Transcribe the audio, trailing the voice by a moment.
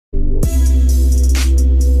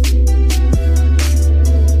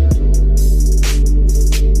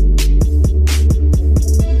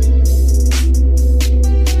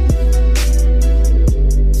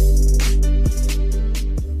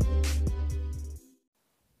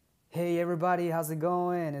Hey everybody, how's it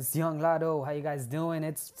going? It's Young Lotto. How you guys doing?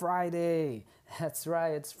 It's Friday. That's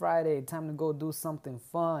right, it's Friday. Time to go do something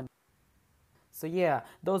fun. So yeah,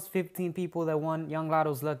 those 15 people that won Young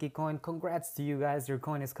Lotto's lucky coin, congrats to you guys. Your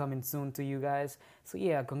coin is coming soon to you guys. So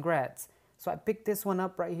yeah, congrats. So I picked this one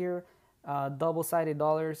up right here. Double-sided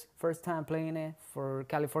dollars. First time playing it for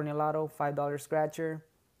California Lotto, $5 scratcher.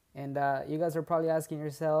 And you guys are probably asking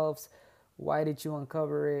yourselves, why did you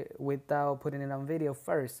uncover it without putting it on video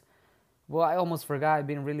first? Well, I almost forgot. I've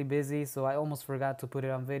been really busy, so I almost forgot to put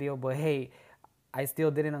it on video. But hey, I still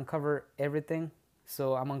didn't uncover everything,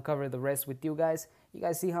 so I'm uncover the rest with you guys. You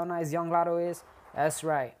guys see how nice Young Lotto is? That's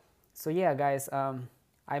right. So yeah, guys,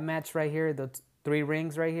 I matched right here the three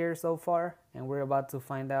rings right here so far, and we're about to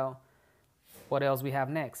find out what else we have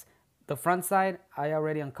next. The front side, I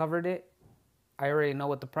already uncovered it. I already know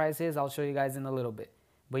what the price is. I'll show you guys in a little bit.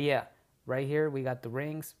 But yeah, right here we got the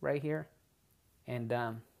rings right here, and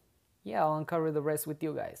yeah, I'll uncover the rest with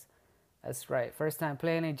you guys. That's right. First time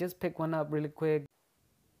playing it, just pick one up really quick.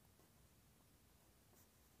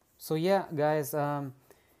 So yeah, guys,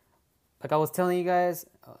 like I was telling you guys,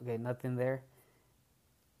 okay, nothing there.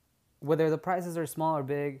 Whether the prices are small or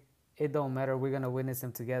big, it don't matter. We're gonna witness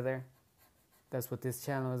them together. That's what this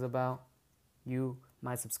channel is about. You,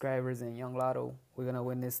 my subscribers, and Young Lotto, we're gonna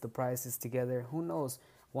witness the prices together. Who knows?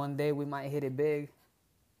 One day we might hit it big,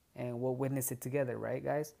 and we'll witness it together, right,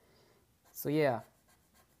 guys? So yeah,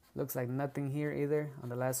 looks like nothing here either on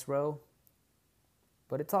the last row.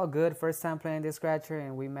 But it's all good. First time playing this scratcher,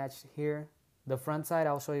 and we matched here. The front side,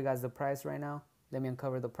 I'll show you guys the price right now. Let me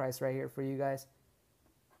uncover the price right here for you guys.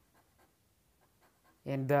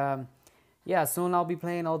 And yeah, soon I'll be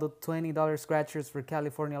playing all the $20 scratchers for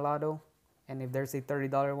California Lotto. And if there's a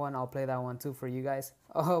 $30 one, I'll play that one too for you guys.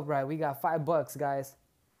 All right, we got $5, guys.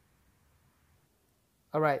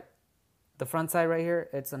 All right, the front side right here,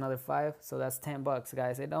 it's another 5, so that's $10,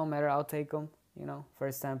 guys. It don't matter, I'll take them. You know,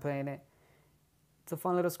 first time playing it. It's a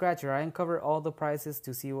fun little scratcher. I uncover all the prices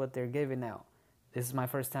to see what they're giving out. This is my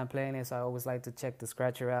first time playing it, so I always like to check the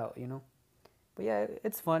scratcher out, you know. But yeah,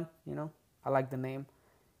 it's fun, you know. I like the name.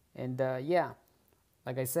 And yeah,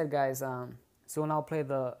 like I said, guys, soon I'll play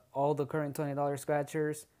all the current $20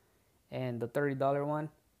 scratchers and the $30 one.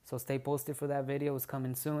 So stay posted for that video. It's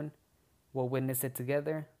coming soon. We'll witness it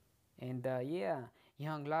together. And yeah,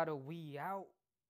 Young Lotto, we out.